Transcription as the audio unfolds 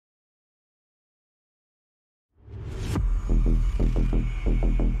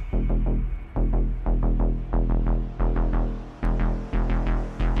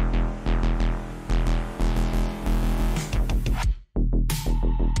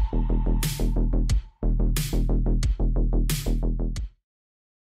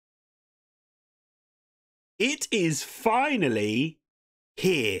It is finally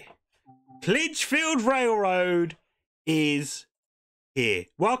here. Clinchfield Railroad is here.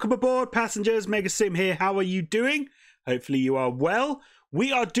 Welcome aboard, passengers. Mega Sim here. How are you doing? Hopefully you are well.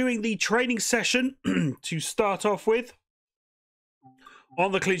 We are doing the training session to start off with.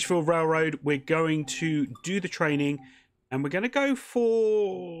 On the Clinchfield Railroad, we're going to do the training and we're going to go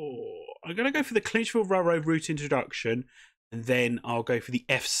for... I'm going to go for the Clinchfield Railroad route introduction. And then I'll go for the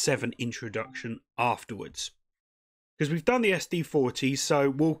F7 introduction afterwards. Because we've done the SD40, so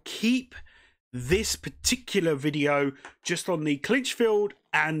we'll keep this particular video just on the Clinchfield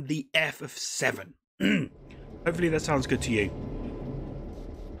and the F7. Hopefully that sounds good to you.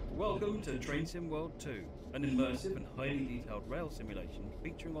 Welcome to Train Sim World 2, an immersive and highly detailed rail simulation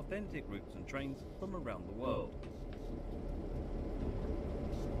featuring authentic routes and trains from around the world.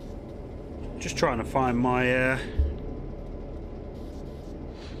 Just trying to find my...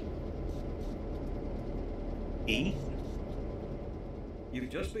 You've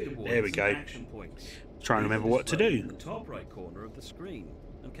just been awarded there we go. Action points. Trying to remember what to do. In the top right corner of the screen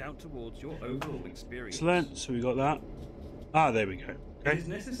and count towards your overall experience. Excellent. So we got that. Ah, there we go. Okay. It is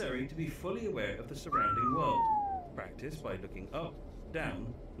necessary to be fully aware of the surrounding world. Practice by looking up,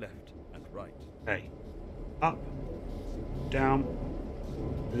 down, left, and right. Okay. Up, down,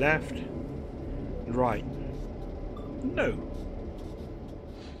 left, and right. No.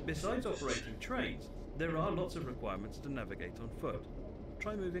 Besides operating trains, there are lots of requirements to navigate on foot.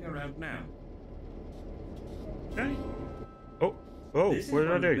 Try moving around now. Okay. Oh, what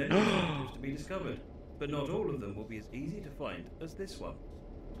did I do? To be discovered, but not all of them will be as easy to find as this one.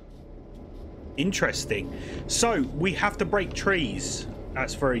 Interesting. So we have to break trees.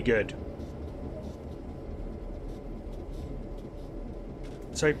 That's very good.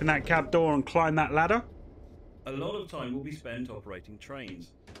 Let's open that cab door and climb that ladder. A lot of time will be spent operating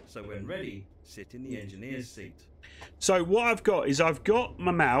trains, so when ready, sit in the engineer's seat. So what I've got is I've got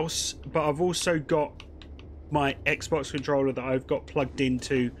my mouse, but I've also got my Xbox controller that I've got plugged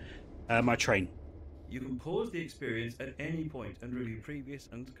into my train. You can pause the experience at any point and review previous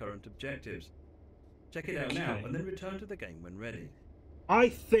and current objectives. Check it out now and then return to the game when ready. I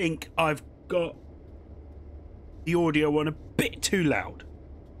think I've got the audio on a bit too loud.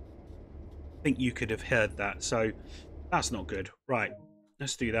 I think you could have heard that, so that's not good. Right,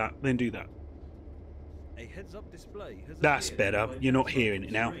 let's do that, then do that. A heads-up display has that's better. You're not hearing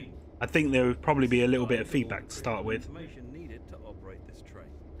it now. I think there would probably be a little bit of feedback to start with. Needed to operate this train.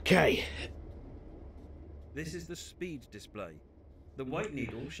 Okay. This is the speed display. The white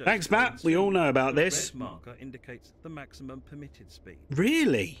needle shows. Thanks, Matt. We all know about the this. red marker indicates the maximum permitted speed.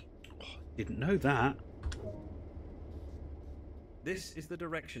 Really? Oh, didn't know that. This is the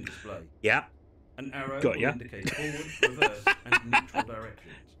direction display. Yeah. An arrow Got will ya. indicate forward, reverse, and neutral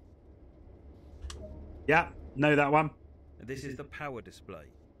directions. Yeah, know that one. This is the power display.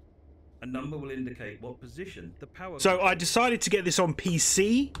 A number will indicate what position the power. So I decided to get this on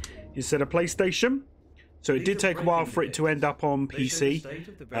PC instead of PlayStation. So it did take a while for it to end up on PC.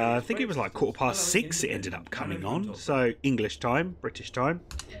 I think it was like 6:15 it ended up coming on. So English time, British time.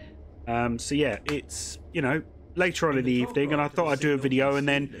 So yeah, it's, you know, later on in the evening, and I thought I'd do a video and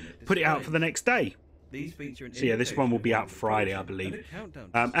then put it out for the next day. So yeah, this one will be out Friday, I believe.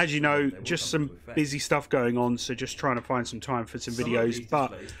 As you know, just some busy stuff going on, so just trying to find some time for some videos.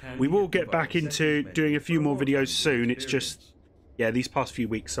 But we will get back into doing a few more videos soon. It's just, yeah, these past few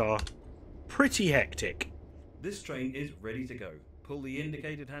weeks are pretty hectic. This train is ready to go. Pull the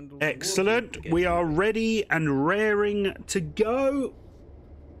indicated handle. Excellent. We are ready and raring to go.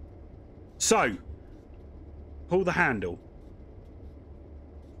 So, pull the handle.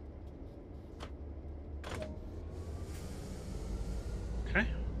 Okay.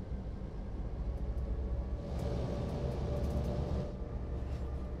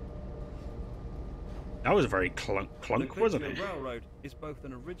 That was a very clunk, wasn't it? The railroad is both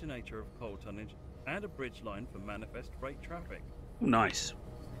an originator of coal tonnage and a bridge line for manifest freight traffic. Ooh, nice.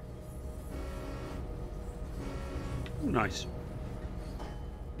 Ooh, nice.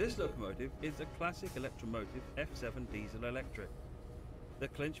 This locomotive is a classic electromotive F7 diesel electric. The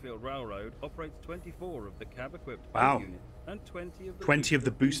Clinchfield Railroad operates 24 of the cab-equipped units and 20 of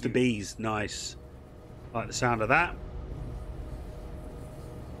the booster Bs. Nice. Like the sound of that.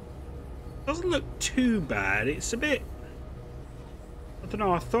 Doesn't look too bad. It's a bit... I'd don't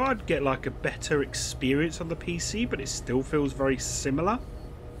know, I thought I'd get like a better experience on the PC, but it still feels very similar.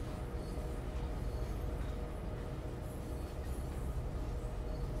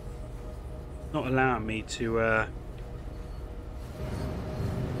 Not allowing me to well,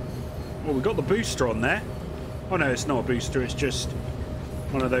 we got the booster on there. Oh no, it's not a booster, it's just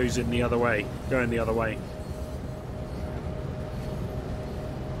one of those in the other way, going the other way.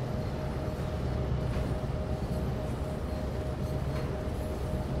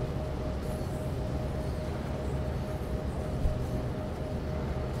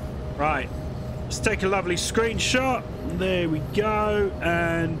 Right, let's take a lovely screenshot. There we go,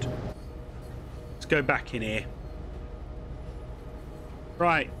 and let's go back in here.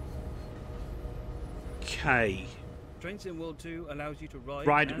 Right. Okay. Train Sim World 2 allows you to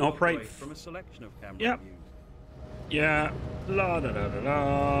ride and operate from a selection of camera yep. views. Yeah. La da da da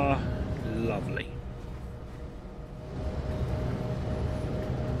da. Lovely.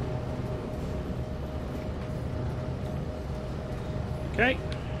 Okay.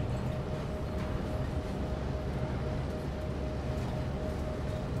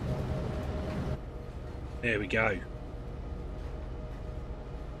 There we go.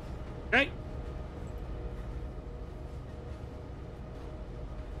 Okay.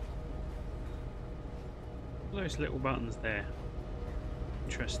 Those little buttons there.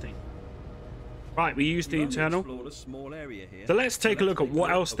 Interesting. Right, we used the internal. So let's take a look at what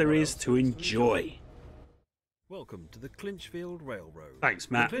else there is to enjoy. Welcome to the Clinchfield Railroad.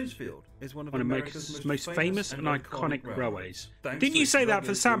 Thanks, Matt. The Clinchfield is one of America's most famous and iconic railways. Didn't you say that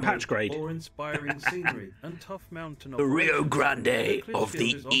for Sound Patch Grade? Inspiring scenery and tough mountain the Rio Grande of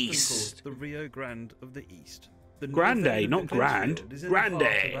the East. The Rio Grande of the East. Grande, not grand.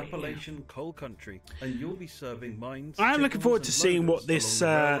 Grande. Appalachian coal country, and you'll be serving mines. I am looking forward to seeing what this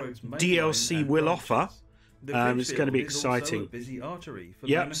DLC will offer. It's going to be exciting.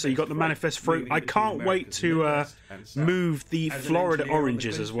 Yep, so you got the manifest fruit. I can't wait to move the Florida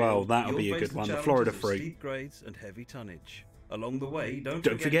oranges as well. That'll be a good one, the Florida fruit. Along the way,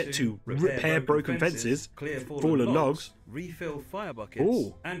 don't forget to repair broken fences, clear fallen logs, refill fire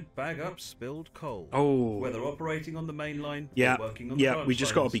buckets, and bag up spilled coal. Oh, whether operating on the main line yeah, or working on yeah, we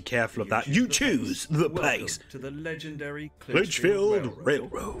just got to be careful of that. You choose the place. To the legendary Clinchfield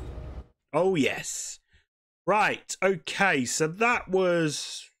Railroad. Oh yes. Right, okay, so that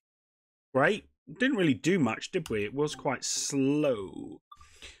was great. Didn't really do much, did we? It was quite slow.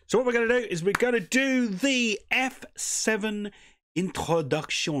 So what we're going to do is we're going to do the F7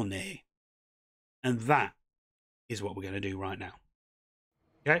 Introduction. And that is what we're going to do right now.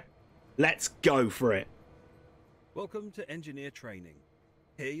 Okay, let's go for it. Welcome to engineer training.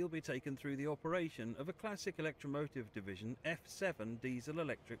 Here you'll be taken through the operation of a classic electromotive division F7 diesel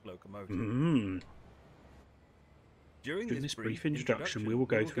electric locomotive. During this brief introduction, we will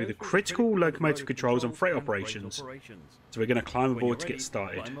go through the critical locomotive controls and freight operations. So we're going to climb aboard to get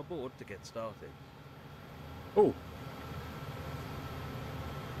started. Oh,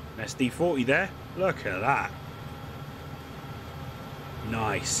 an SD40 there. Look at that.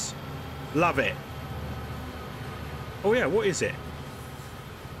 Nice. Love it. Oh yeah, what is it?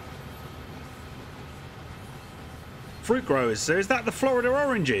 Fruit growers. So is that the Florida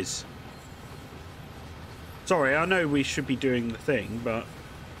oranges? Sorry, I know we should be doing the thing, but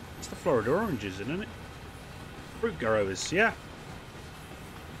it's the Florida oranges, isn't it? Fruit growers, yeah.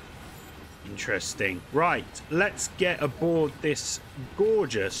 Interesting. Right, let's get aboard this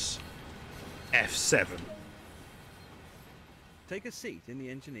gorgeous F7. Take a seat in the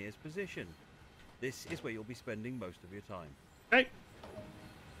engineer's position. This is where you'll be spending most of your time. Okay.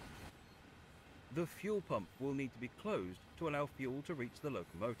 The fuel pump will need to be closed to allow fuel to reach the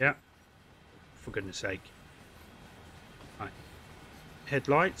locomotive. Yeah. For goodness sake. Right.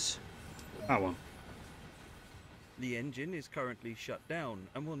 Headlights. That one. The engine is currently shut down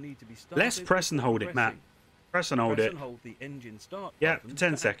and will need to be started. Let's press and hold it, Matt. Press and hold it. Press and hold the engine start. Yeah, for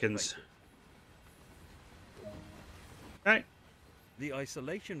 10 seconds. Okay. The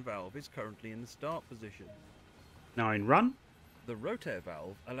isolation valve is currently in the start position. Now in run. The rotator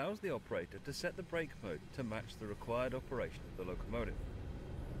valve allows the operator to set the brake mode to match the required operation of the locomotive.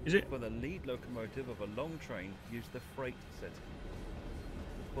 Is it? For the lead locomotive of a long train, use the freight setting.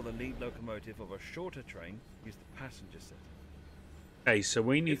 For the lead locomotive of a shorter train, use the passenger setting. Okay, so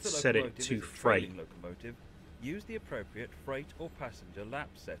we need to set it to freight. Locomotive, use the appropriate freight or passenger lap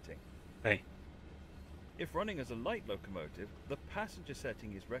setting. Okay. If running as a light locomotive, the passenger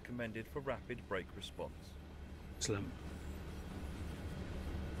setting is recommended for rapid brake response. Excellent.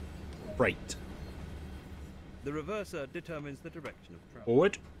 Freight. The reverser determines the direction of travel.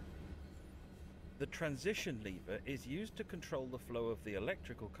 Forward. The transition lever is used to control the flow of the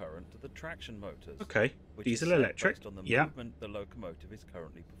electrical current to the traction motors. Okay. Which Diesel is set electric. based on the Yeah. movement the locomotive is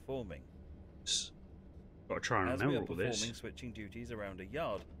currently performing. Got to try and As we are remember all this. performing switching duties around a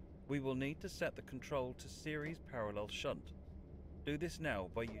yard, we will need to set the control to series parallel shunt. Do this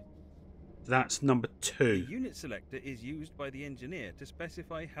now by using... That's number 2. The unit selector is used by the engineer to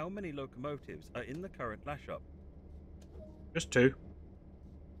specify how many locomotives are in the current lash-up. Just 2.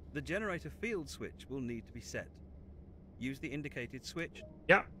 The generator field switch will need to be set. Use the indicated switch.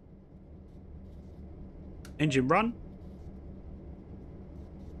 Yeah. Engine run.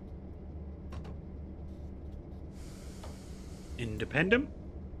 Independent.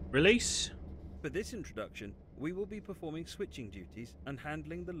 Release. For this introduction, we will be performing switching duties and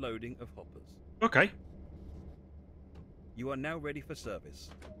handling the loading of hoppers. Okay. You are now ready for service.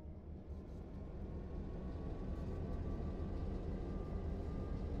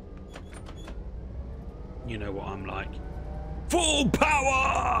 You know what I'm like. Full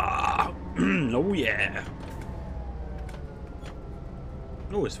power! Oh, yeah.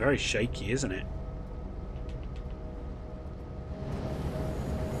 Oh, it's very shaky, isn't it?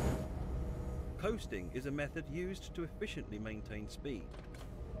 Coasting is a method used to efficiently maintain speed.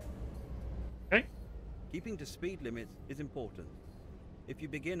 Okay. Keeping to speed limits is important. If you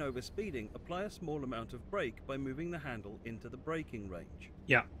begin overspeeding, apply a small amount of brake by moving the handle into the braking range.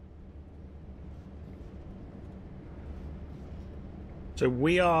 Yeah. So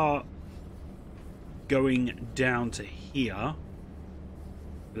we are going down to here.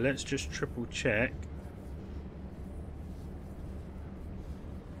 Let's just triple check.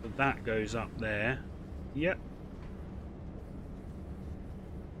 That goes up there. Yep.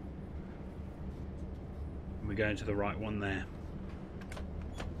 And we're going to the right one there.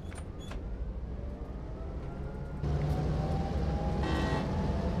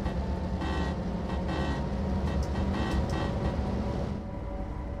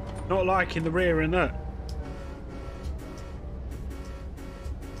 Not liking the rear in that.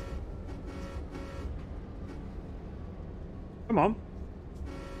 Come on.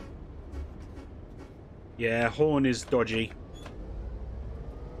 Yeah, horn is dodgy.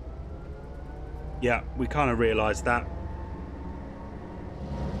 Yeah, we kind of realised that.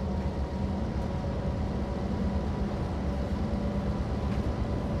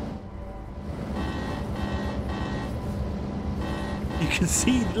 You can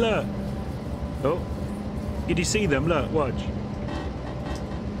see, look. Oh, did you see them? Look, watch.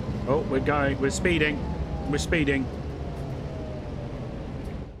 Oh, we're speeding. We're speeding.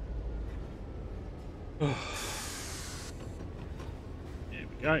 Oh. There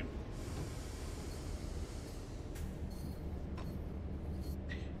we go.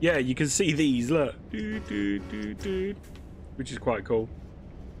 Yeah, you can see these, look. Which is quite cool.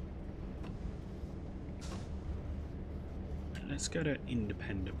 Let's go to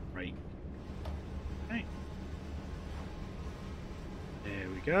independent brake. Okay. There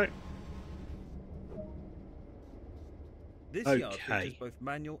we go. This yard features both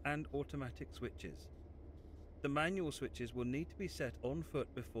manual and automatic switches. The manual switches will need to be set on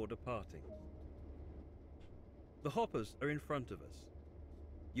foot before departing. The hoppers are in front of us.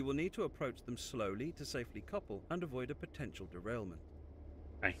 You will need to approach them slowly to safely couple and avoid a potential derailment.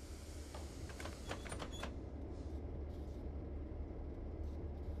 Okay.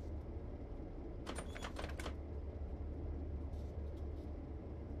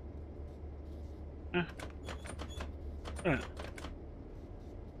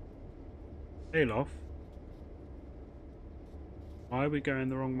 Tail off. Why are we going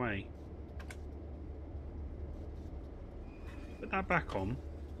the wrong way? Put that back on.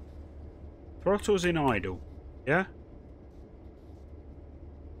 Throttle's in idle. Yeah?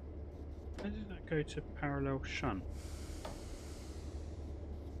 Where did that go to parallel shunt?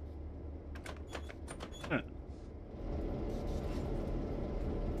 Look.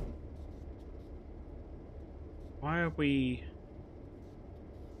 Why are we...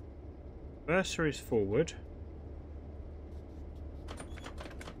 Cursor is forward.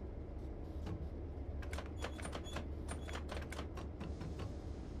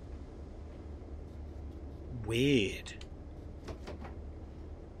 Weird.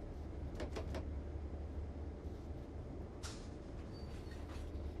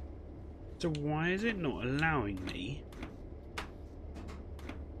 So why is it not allowing me?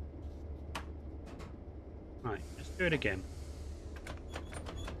 Right, let's do it again.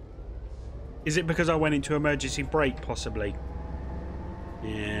 Is it because I went into emergency brake, possibly?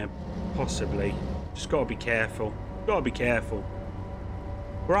 Yeah, possibly. Just gotta be careful. Gotta be careful.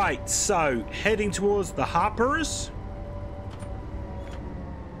 Right, so heading towards the hoppers.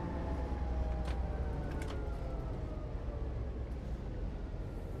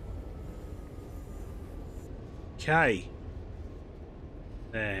 Okay.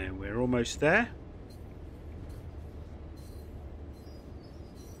 There, we're almost there.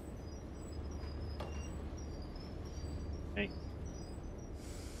 Okay.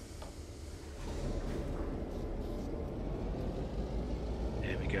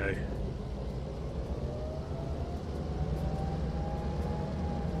 There we go.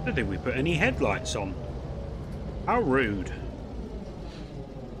 I don't think we put any headlights on. How rude.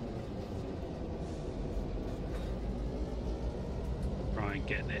 Try and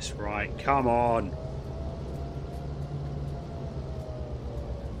get this right. Come on.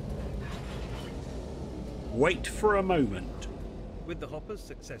 Wait for a moment. With the hoppers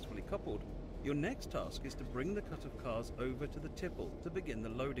successfully coupled, your next task is to bring the cut of cars over to the tipple to begin the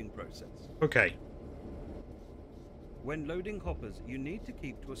loading process. Okay. When loading hoppers, you need to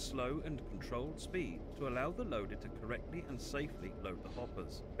keep to a slow and controlled speed to allow the loader to correctly and safely load the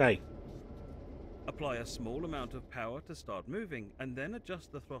hoppers. Okay. Apply a small amount of power to start moving and then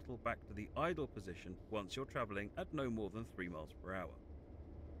adjust the throttle back to the idle position once you're traveling at no more than 3 miles per hour.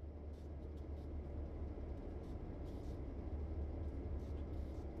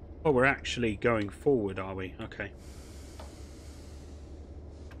 Oh, we're actually going forward, are we? Okay.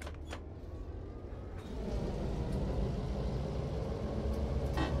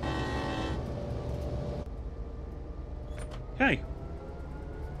 Okay.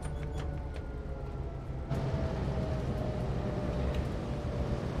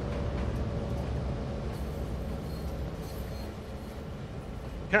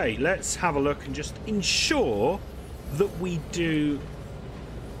 Okay, let's have a look and just ensure that we do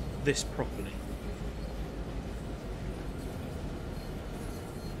this properly.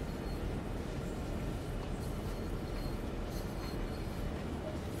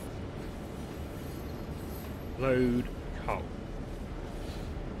 Load coal.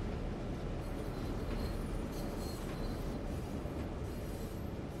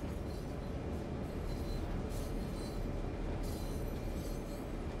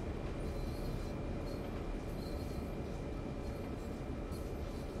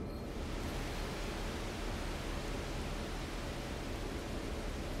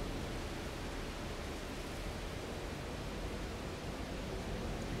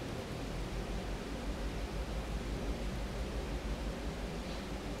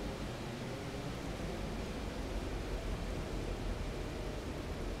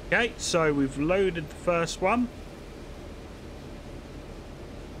 Okay, so we've loaded the first one.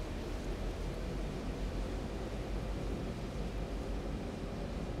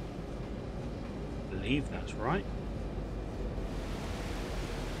 I believe that's right.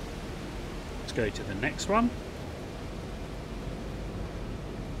 Let's go to the next one.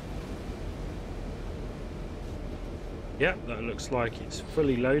 Yep, that looks like it's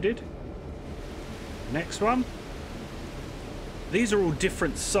fully loaded. Next one. These are all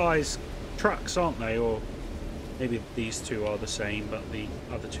different size trucks, aren't they? Or maybe these two are the same, but the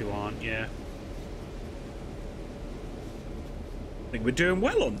other two aren't, yeah. I think we're doing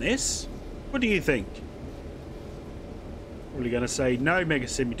well on this. What do you think? Probably going to say, no,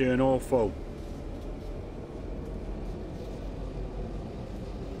 Megasim, you're doing awful.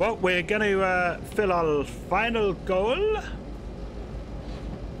 Well, we're going to fill our final goal.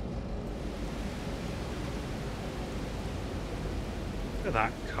 Look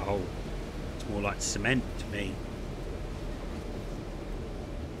at that coal. It's more like cement to me.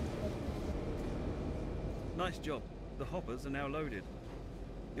 Nice job. The hoppers are now loaded.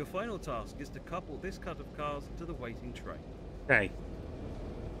 Your final task is to couple this cut of cars to the waiting train. Okay.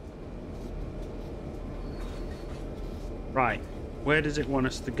 Right. Where does it want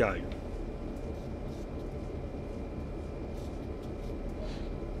us to go?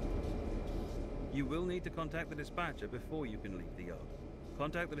 You will need to contact the dispatcher before you can leave the yard.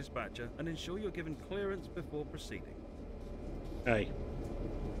 Contact the dispatcher and ensure you're given clearance before proceeding. Okay.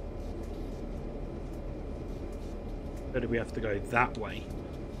 So do we have to go that way?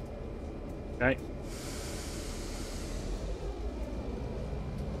 Okay.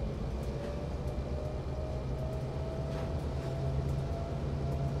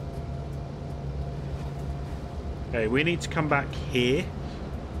 Okay, we need to come back here.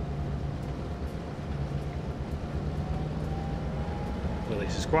 Well,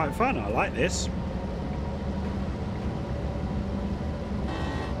 this is quite fun. I like this.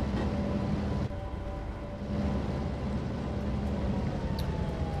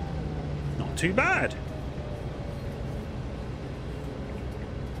 Not too bad.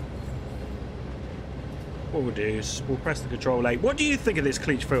 What we'll do is we'll press the control A. What do you think of this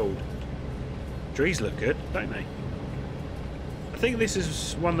Clinchfield? Trees look good, don't they? I think this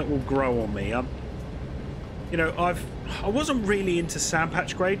is one that will grow on me. You know, I wasn't really into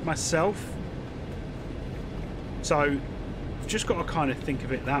sandpatch grade myself, so I've just got to kind of think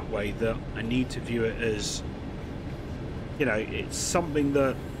of it that way, that I need to view it as, you know, it's something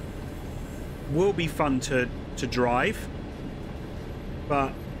that will be fun to drive,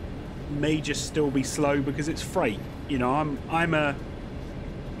 but may just still be slow because it's freight. You know, I'm a,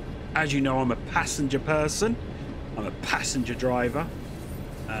 as you know, I'm a passenger person. I'm a passenger driver.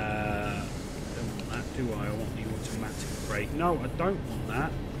 Don't want that, do I? I want the automatic brake. No, I don't want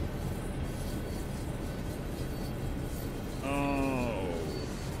that. Oh.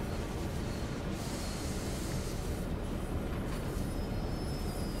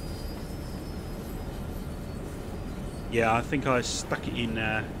 Yeah, I think I stuck it in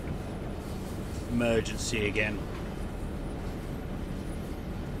emergency again.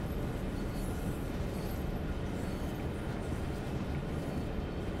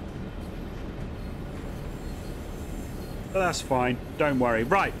 But that's fine, don't worry.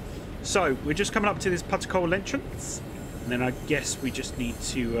 Right, so we're just coming up to this Puttercoal entrance, and then I guess we just need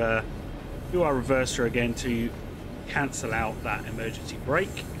to do our reverser again to cancel out that emergency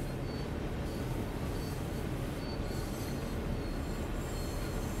brake.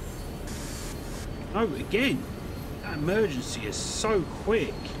 Oh, again, that emergency is so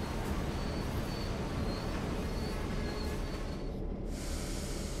quick.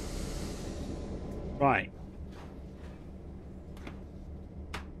 Right.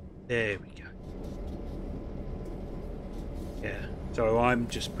 There we go. Yeah, so I'm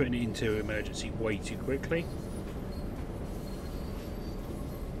just putting it into emergency way too quickly.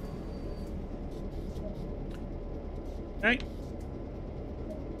 Okay.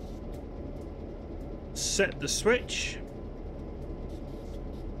 Set the switch.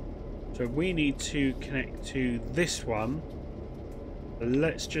 So we need to connect to this one.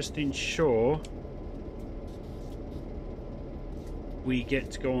 Let's just ensure we get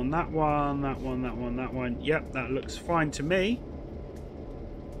to go on that one, that one, that one, that one. Yep, that looks fine to me.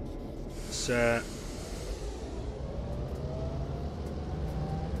 So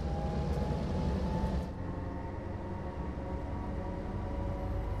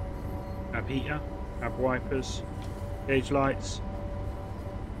cab heater, cab wipers, gauge lights.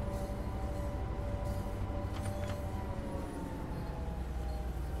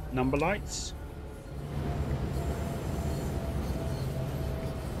 Number lights.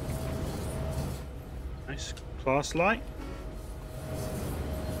 Nice class light.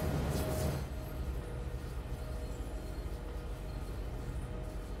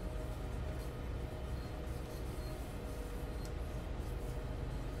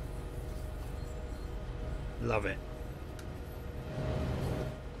 Love it.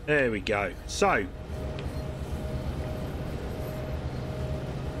 There we go. So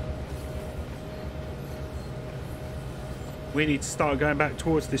we need to start going back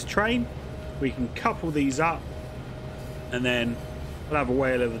towards this train. We can couple these up and then we'll have a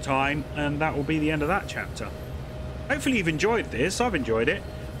whale of the time, and that will be the end of that chapter. Hopefully you've enjoyed this. I've enjoyed it.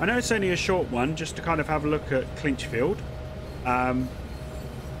 I know it's only a short one, just to kind of have a look at Clinchfield. But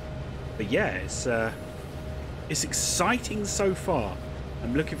yeah, it's exciting so far.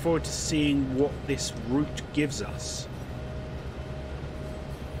 I'm looking forward to seeing what this route gives us.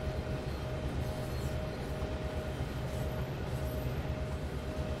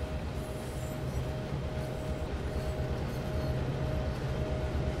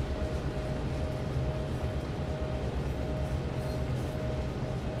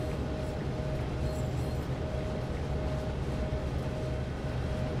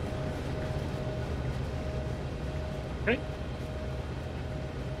 Okay.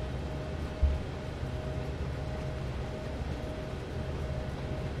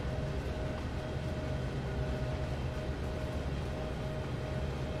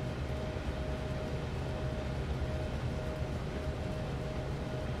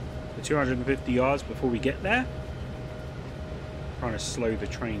 For 250 yards before we get there. Trying to slow the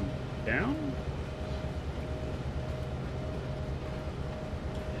train down.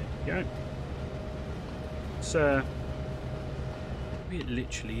 There we go. It's it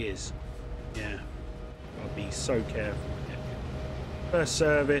literally is. Yeah. I'll be so careful. Yeah. First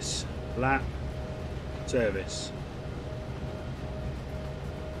service, lap, service.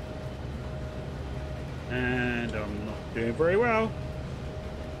 And I'm not doing very well.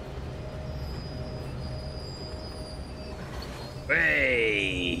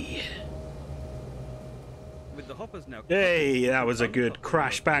 Hey! With the hoppers now. Hey, that was a good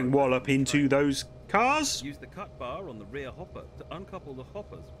crash bang wallop into those cars. Use the cut bar on the rear hopper to uncouple the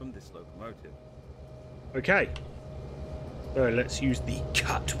hoppers from this locomotive. Okay. So let's use the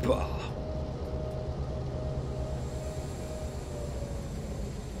cut bar.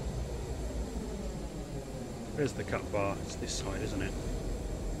 Where's the cut bar? It's this side, isn't it?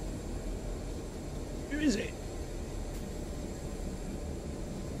 Who is it?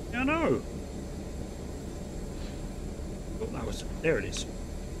 Yeah, I know. Oh, that was... There it is.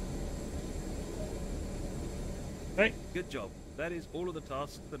 Hey. Good job. That is all of the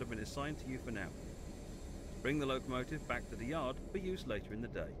tasks that have been assigned to you for now. Bring the locomotive back to the yard for use later in the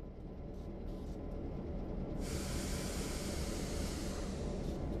day.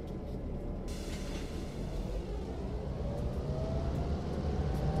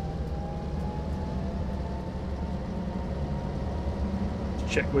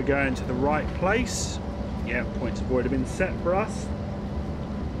 Check we're going to the right place. Yeah, points have already been set for us.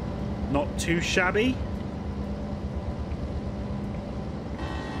 Not too shabby.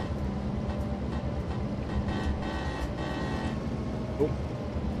 Oh,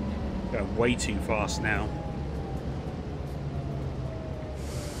 going way too fast now.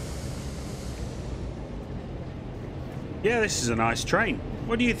 Yeah, this is a nice train.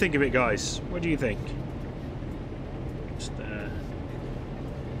 What do you think of it, guys? What do you think? Just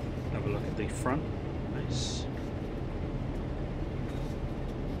have a look at the front. Nice.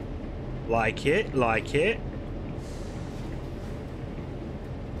 Like it, like it.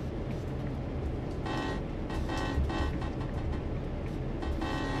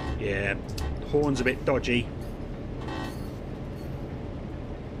 Yeah, the horn's a bit dodgy.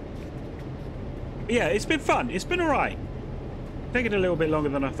 But yeah, it's been fun. It's been alright. Taking a little bit longer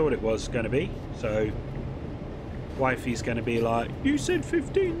than I thought it was going to be. So, wifey's going to be like, you said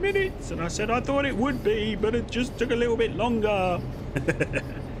 15 minutes. And I said, I thought it would be, but it just took a little bit longer. But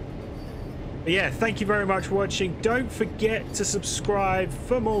yeah, thank you very much for watching. Don't forget to subscribe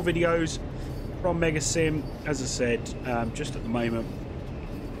for more videos from Mega Sim. As I said, just at the moment,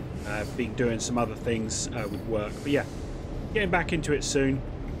 I've been doing some other things with work. But yeah, getting back into it soon.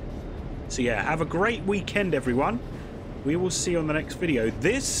 So yeah, have a great weekend, everyone. We will see you on the next video.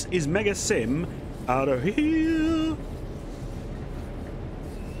 This is Mega Sim out of here.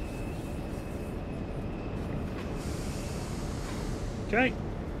 Okay.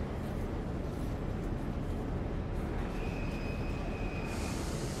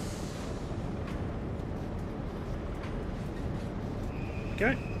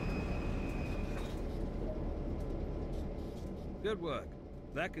 Okay. Good work.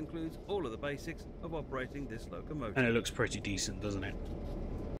 That concludes all of the basics of operating this locomotive. And it looks pretty decent, doesn't it?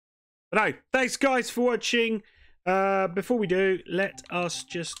 But no, thanks guys for watching. Before we do, let us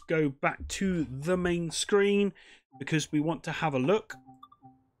just go back to the main screen because we want to have a look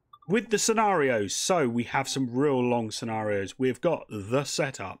with the scenarios. So we have some real long scenarios. We've got the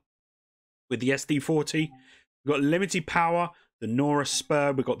setup with the SD40. We've got limited power, the Nora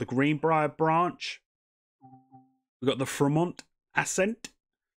Spur. We've got the Greenbrier branch. We've got the Fremont Ascent,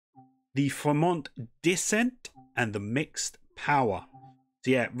 the Fremont Descent, and the mixed power.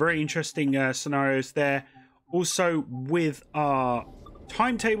 So yeah, very interesting scenarios there. Also with our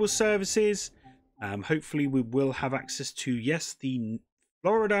timetable services, hopefully we will have access to, yes, the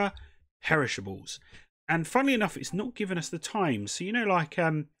Florida perishables. And funnily enough, it's not giving us the times. So you know, like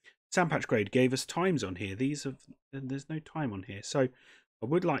Sandpatch Grade gave us times on here. There's no time on here. So I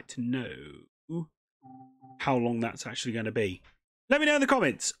would like to know how long that's actually going to be. Let me know in the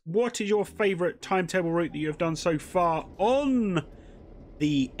comments, what is your favourite timetable route that you have done so far on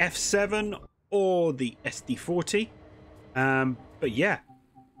the F7 or the SD40? But yeah,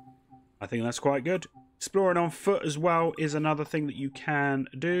 I think that's quite good. Exploring on foot as well is another thing that you can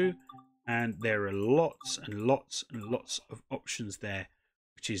do. And there are lots and lots and lots of options there,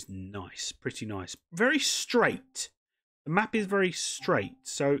 which is nice, pretty nice. Very straight. The map is very straight.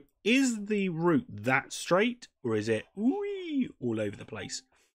 So is the route that straight, or is it all over the place?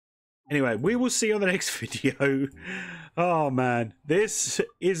 Anyway, we will see you on the next video. Oh man, this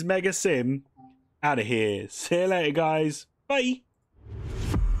is Mega Sim out of here. See you later, guys. Bye.